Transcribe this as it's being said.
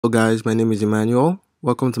Hello guys, my name is Emmanuel.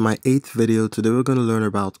 Welcome to my 8th video. Today we're going to learn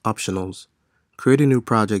about optionals. Create a new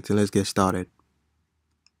project and let's get started.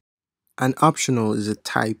 An optional is a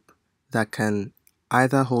type that can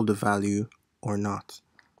either hold a value or not.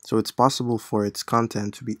 So it's possible for its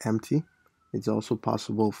content to be empty. It's also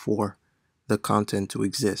possible for the content to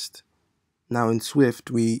exist. Now in Swift,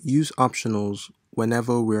 we use optionals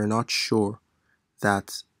whenever we're not sure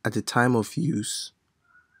that at the time of use,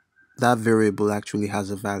 that variable actually has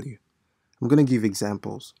a value. I'm going to give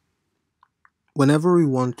examples. Whenever we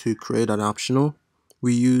want to create an optional,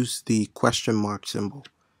 we use the question mark symbol.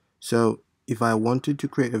 So if I wanted to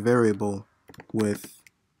create a variable with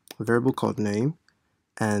a variable called name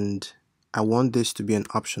and I want this to be an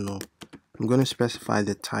optional, I'm going to specify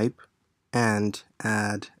the type and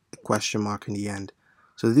add a question mark in the end.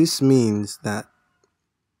 So this means that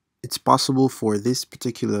it's possible for this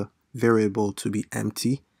particular variable to be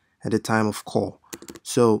empty at the time of call.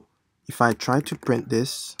 So if I try to print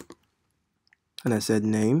this and I said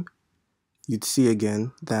name, you'd see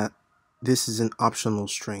again that this is an optional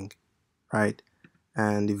string, right?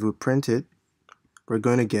 And if we print it, we're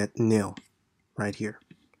going to get nil right here.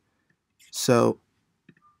 So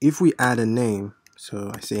if we add a name,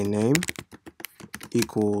 so I say name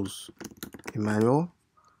equals Emmanuel,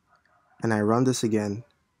 and I run this again,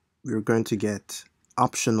 we're going to get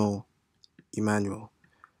optional Emmanuel.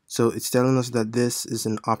 So it's telling us that this is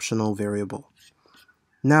an optional variable.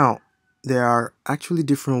 Now, there are actually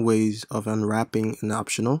different ways of unwrapping an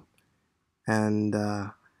optional, and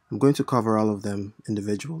I'm going to cover all of them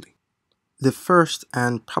individually. The first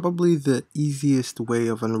and probably the easiest way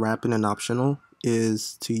of unwrapping an optional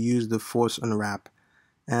is to use the force unwrap.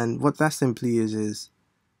 And what that simply is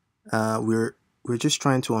we're just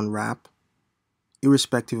trying to unwrap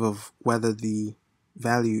irrespective of whether the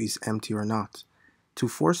value is empty or not. To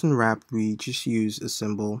force unwrap, we just use a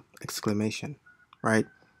symbol exclamation, right?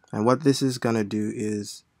 And what this is going to do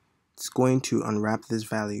is it's going to unwrap this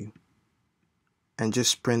value and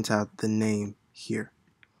just print out the name here.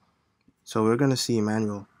 So we're going to see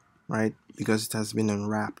Emmanuel, right? Because it has been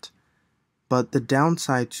unwrapped. But the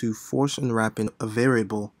downside to force unwrapping a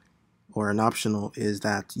variable or an optional is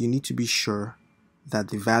that you need to be sure that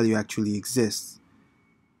the value actually exists.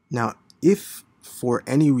 Now, if for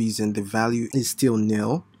any reason the value is still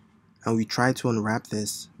nil and we try to unwrap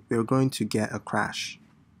this, we're going to get a crash,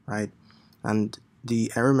 right? And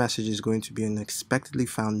the error message is going to be an expectedly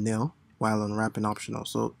found nil while unwrapping optional.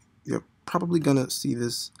 So you're probably going to see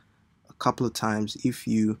this a couple of times if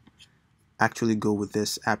you actually go with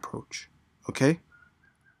this approach. Okay,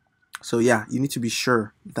 so yeah, you need to be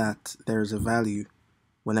sure that there's a value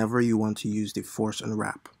whenever you want to use the force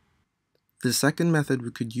unwrap. The second method we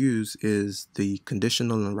could use is the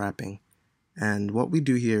conditional unwrapping, and what we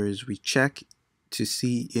do here is we check to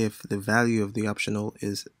see if the value of the optional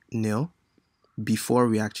is nil before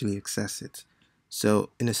we actually access it. So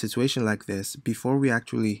in a situation like this, before we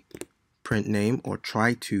actually print name or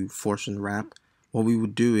try to force unwrap, what we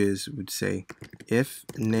would do is we'd say if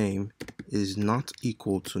name is not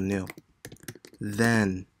equal to nil,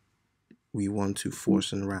 then we want to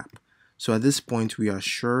force unwrap. So at this point we are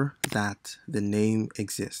sure that the name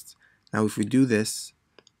exists. Now if we do this,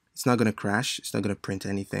 it's not going to crash, it's not going to print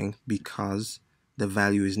anything because the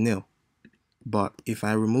value is nil. But if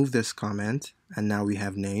I remove this comment and now we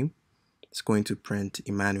have name, it's going to print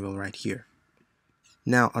Emmanuel right here.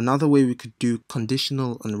 Now another way we could do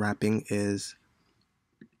conditional unwrapping is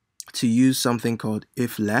to use something called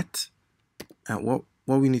if let. And what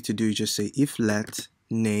we need to do is just say if let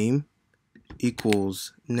name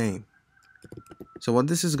equals name. So what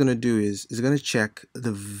this is going to do is it's going to check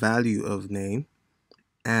the value of name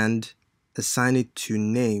and assign it to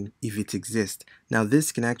name if it exists. Now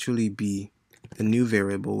this can actually be a new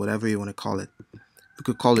variable, whatever you want to call it. We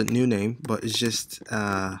could call it new name, but it's just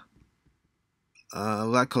what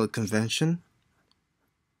I call it convention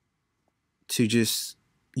to just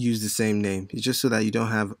use the same name. It's just so that you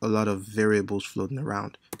don't have a lot of variables floating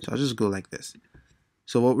around. So I'll just go like this.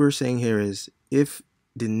 So what we're saying here is if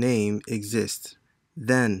the name exists,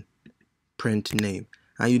 then print name.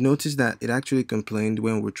 And you notice that it actually complained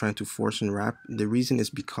when we're trying to force unwrap. The reason is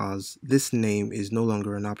because this name is no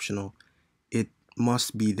longer an optional. It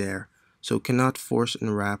must be there. So cannot force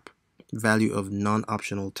unwrap value of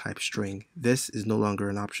non-optional type string. This is no longer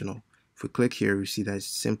an optional. If we click here, we see that it's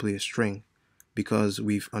simply a string because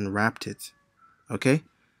we've unwrapped it. Okay,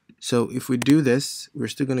 so if we do this, we're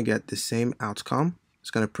still going to get the same outcome.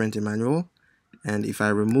 It's going to print Emmanuel, and if I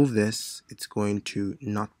remove this, it's going to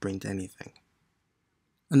not print anything.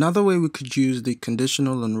 Another way we could use the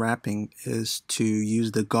conditional unwrapping is to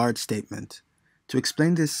use the guard statement To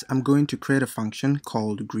explain this, I'm going to create a function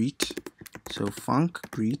called greet. So func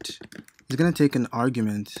greet is going to take an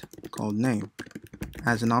argument called name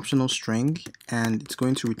as an optional string, and it's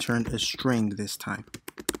going to return a string this time.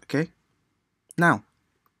 Okay? Now,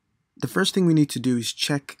 the first thing we need to do is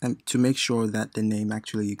check to make sure that the name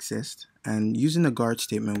actually exists. And using the guard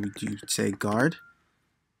statement, we do say guard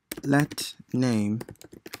let name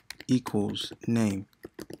equals name,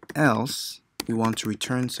 else we want to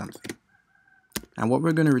return something. And what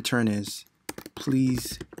we're going to return is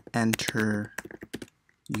please enter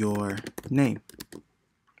your name.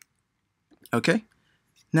 Okay?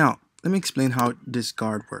 Now, let me explain how this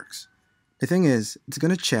guard works. The thing is, it's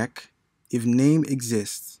going to check if name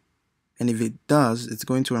exists, and if it does, it's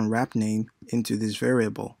going to unwrap name into this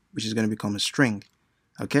variable, which is going to become a string.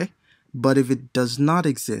 Okay? But if it does not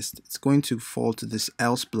exist, it's going to fall to this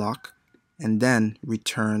else block and then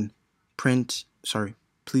return please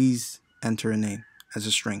enter a name as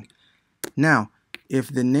a string. Now, if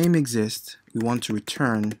the name exists, we want to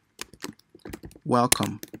return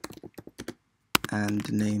welcome and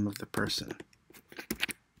the name of the person.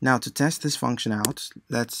 Now, to test this function out,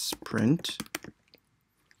 let's print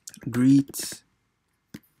greet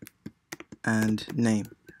and name.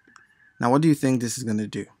 Now, what do you think this is going to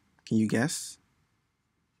do? Can you guess?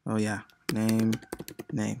 Oh yeah, name.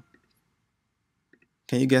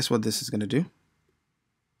 Can you guess what this is going to do?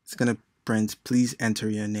 It's going to print please enter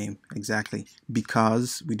your name. Exactly.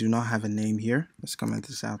 Because we do not have a name here. Let's comment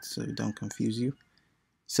this out so it don't confuse you.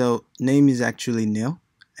 So name is actually nil,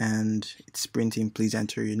 and it's printing please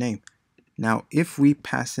enter your name. Now, if we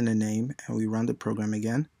pass in a name and we run the program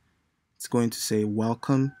again, it's going to say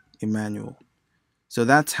welcome Emmanuel. So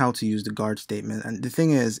that's how to use the guard statement. And the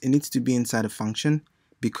thing is, it needs to be inside a function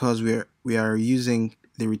because we are using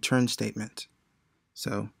the return statement.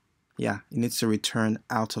 So yeah, it needs to return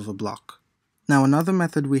out of a block. Now, another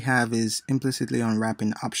method we have is implicitly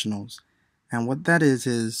unwrapping optionals. And what that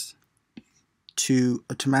is to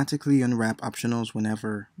automatically unwrap optionals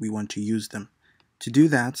whenever we want to use them. To do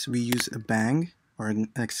that, we use a bang or an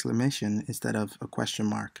exclamation instead of a question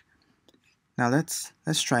mark. Now let's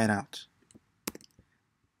try it out.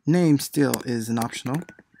 Name still is an optional,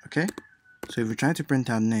 okay? So if we try to print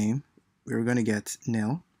out name, we're going to get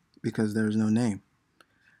nil because there's no name.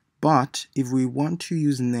 But if we want to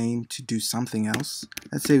use name to do something else,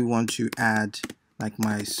 let's say we want to add like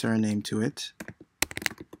my surname to it,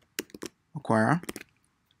 acquire,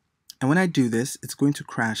 and when I do this, it's going to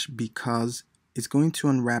crash because it's going to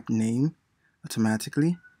unwrap name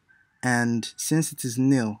automatically, and since it is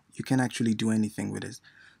nil, you can't actually do anything with it.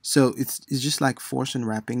 So it's just like force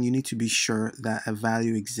unwrapping. You need to be sure that a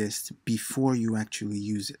value exists before you actually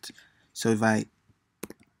use it. So if I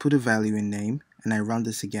put a value in name and I run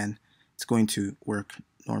this again, it's going to work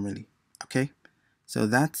normally. Okay? So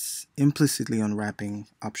that's implicitly unwrapping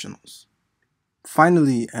optionals.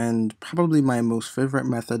 Finally, and probably my most favorite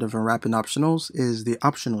method of unwrapping optionals is the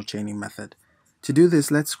optional chaining method. To do this,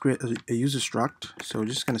 let's create a user struct. So we're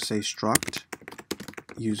just going to say struct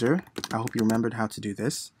user. I hope you remembered how to do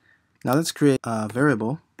this. Now let's create a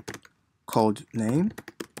variable called name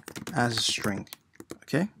as a string.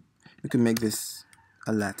 Okay? We can make this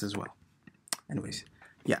a let as well. Anyways,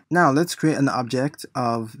 yeah. Now let's create an object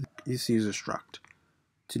of this user struct.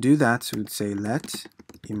 To do that, we would say let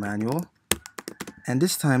Emmanuel. And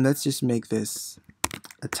this time, let's just make this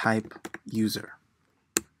a type user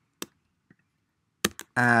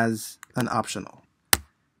as an optional.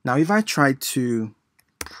 Now, if I try to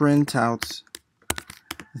print out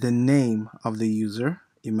the name of the user,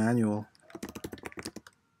 Emmanuel.name,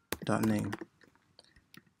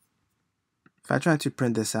 if I try to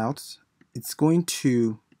print this out, it's not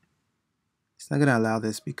going to allow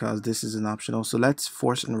this because this is an optional. So let's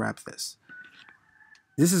force unwrap this.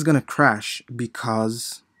 This is going to crash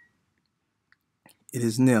because it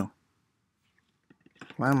is nil.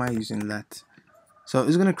 Why am I using let? So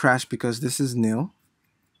it's going to crash because this is nil.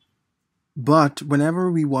 But whenever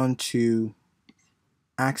we want to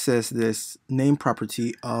access this name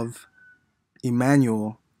property of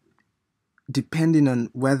Emmanuel, depending on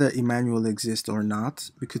whether Emmanuel exists or not,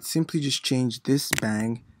 we could simply just change this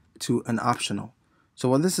bang to an optional. So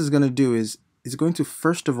what this is going to do is it's going to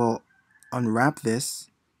first of all unwrap this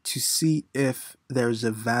to see if there's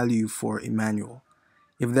a value for Emmanuel.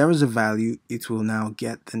 If there is a value, it will now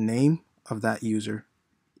get the name of that user.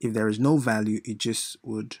 If there is no value, it just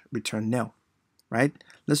would return nil, right?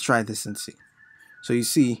 Let's try this and see. So you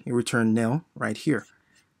see, it returned nil right here.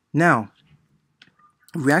 Now,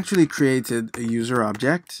 if we actually created a user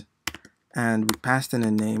object and we passed in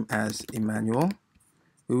a name as Emmanuel,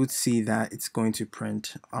 we would see that it's going to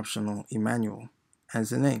print optional Emmanuel. as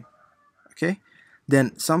the name. Okay,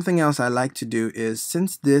 then something else I like to do is,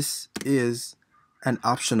 since this is an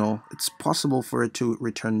optional, it's possible for it to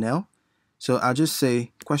return nil. So I'll just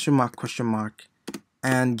say question mark,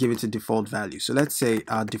 and give it a default value. So let's say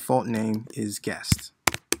our default name is guest.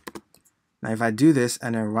 Now if I do this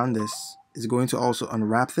and I run this, it's going to also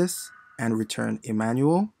unwrap this and return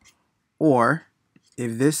Emmanuel. Or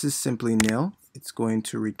if this is simply nil, it's going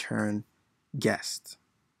to return guest.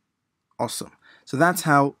 Awesome. So that's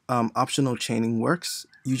how optional chaining works.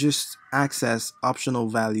 You just access optional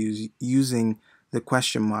values using the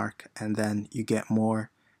question mark, and then you get more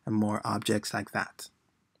and more objects like that.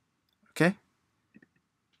 Okay?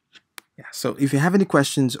 Yeah, so if you have any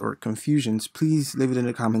questions or confusions, please leave it in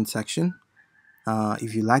the comment section.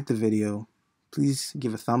 If you like the video, please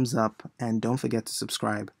give a thumbs up and don't forget to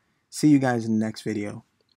subscribe. See you guys in the next video.